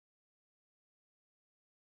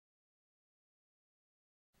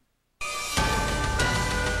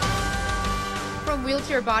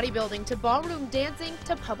wheelchair bodybuilding to ballroom dancing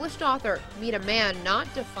to published author. Meet a man not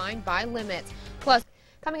defined by limits. Plus,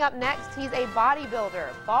 coming up next, he's a bodybuilder,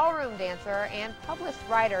 ballroom dancer, and published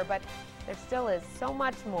writer, but there still is so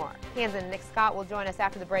much more. KSNT Nick Scott will join us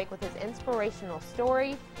after the break with his inspirational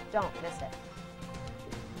story. Don't miss it.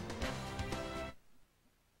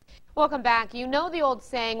 Welcome back. You know the old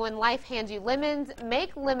saying, when life hands you lemons,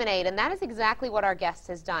 make lemonade, and that is exactly what our guest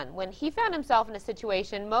has done. When he found himself in a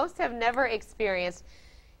situation most have never experienced,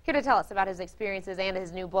 here to tell us about his experiences and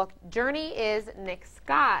his new book, Journey, is Nick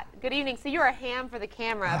Scott. Good evening. So you're a ham for the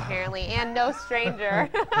camera, apparently, and no stranger.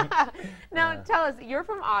 Now, tell us, you're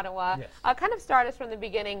from Ottawa. Yes. Kind of start us from the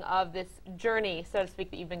beginning of this journey, so to speak,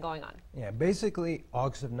 that you've been going on. Yeah, basically,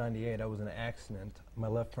 August of '98, I was in an accident. My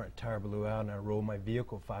left front tire blew out, and I rolled my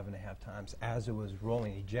vehicle 5.5 times. As it was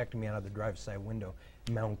rolling, it ejected me out of the driver's side window,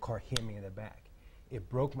 and my own car hit me in the back. It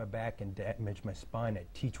broke my back and damaged my spine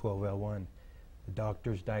at T12L1. The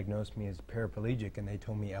doctors diagnosed me as paraplegic, and they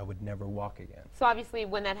told me I would never walk again. So obviously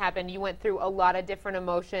when that happened, you went through a lot of different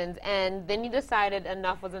emotions, and then you decided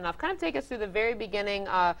enough was enough. Kind of take us through the very beginning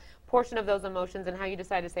portion of those emotions and how you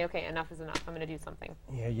decided to say, okay, enough is enough, I'm going to do something.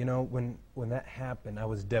 Yeah, you know, when that happened, I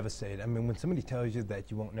was devastated. I mean, when somebody tells you that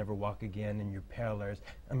you won't never walk again and you're paralyzed,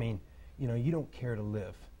 I mean, you know, you don't care to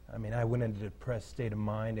live. I mean, I went into a depressed state of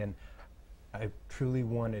mind, and I truly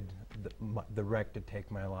wanted the wreck to take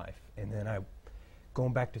my life. And then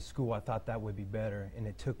going back to school, I thought that would be better, and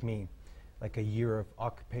it took me like a year of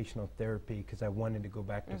occupational therapy because I wanted to go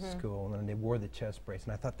back to school, and they wore the chest brace,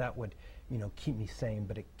 and I thought that would, you know, keep me sane,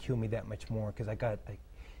 but it killed me that much more because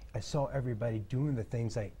I saw everybody doing the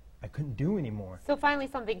things I couldn't do anymore. So finally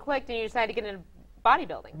something clicked, and you decided to get into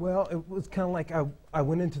bodybuilding. Well, it was kind of like I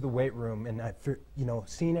went into the weight room, and you know,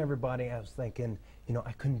 seeing everybody, I was thinking, you know,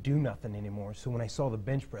 I couldn't do nothing anymore. So when I saw the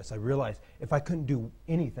bench press, I realized if I couldn't do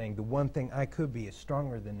anything, the one thing I could be is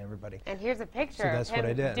stronger than everybody. And here's a picture of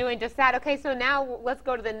him doing just that. Okay, so now let's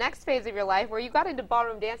go to the next phase of your life where you got into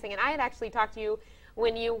ballroom dancing, and I had actually talked to you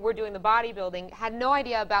when you were doing the bodybuilding, had no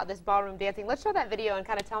idea about this ballroom dancing. Let's show that video and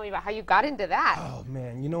kind of tell me about how you got into that. Oh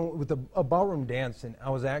man, you know, with a ballroom dancing,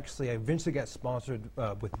 I eventually got sponsored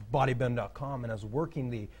with Bodybuilding.com, and I was working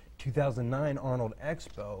the 2009 Arnold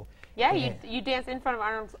Expo. Yeah, you danced in front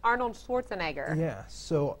of Arnold Schwarzenegger. Yeah,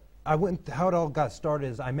 so how it all got started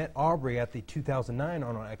is I met Aubrey at the 2009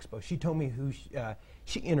 Arnold Expo. She told me who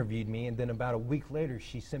she interviewed me, and then about a week later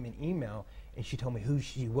she sent me an email, and she told me who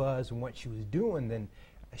she was and what she was doing. Then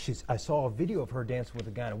I saw a video of her dancing with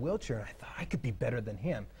a guy in a wheelchair, and I thought I could be better than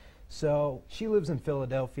him. So she lives in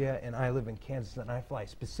Philadelphia, and I live in Kansas, and I fly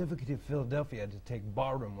specifically to Philadelphia to take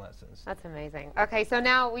ballroom lessons. That's amazing. Okay, so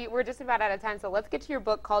now we're just about out of time, so let's get to your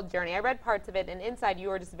book called Journey. I read parts of it, and inside you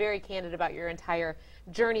were just very candid about your entire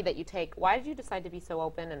journey that you take. Why did you decide to be so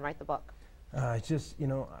open and write the book? Just, you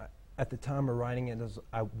know, at the time of writing it,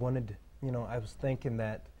 I was thinking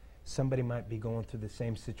that somebody might be going through the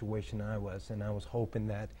same situation I was, and I was hoping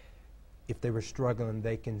that if they were struggling,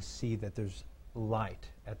 they can see that there's light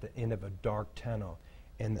at the end of a dark tunnel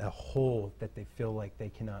and a hole that they feel like they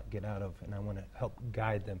cannot get out of, and I want to help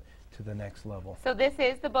guide them to the next level. So this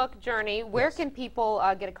is the book Journey. Where can people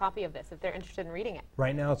get a copy of this if they're interested in reading it?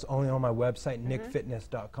 Right now it's only on my website,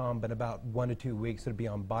 nickfitness.com, but about 1 to 2 weeks it'll be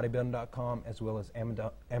on bodybuilding.com as well as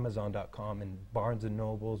amazon.com and Barnes &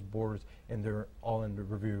 Noble's, Borders, and they're all in the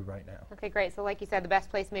review right now. Okay, great. So like you said, the best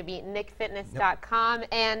place may be nickfitness.com,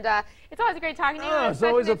 and it's always great talking to you. It's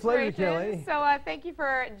always a pleasure, Kelly. So thank you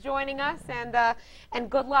for joining us, and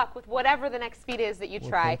good luck with whatever the next feat is that you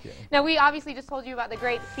try. Thank you. Now, we obviously just told you about the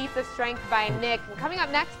great feats of strength by Nick. And coming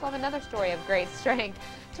up next, we'll have another story of great strength.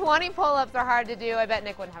 20 pull-ups are hard to do. I bet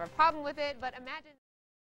Nick wouldn't have a problem with it, but imagine...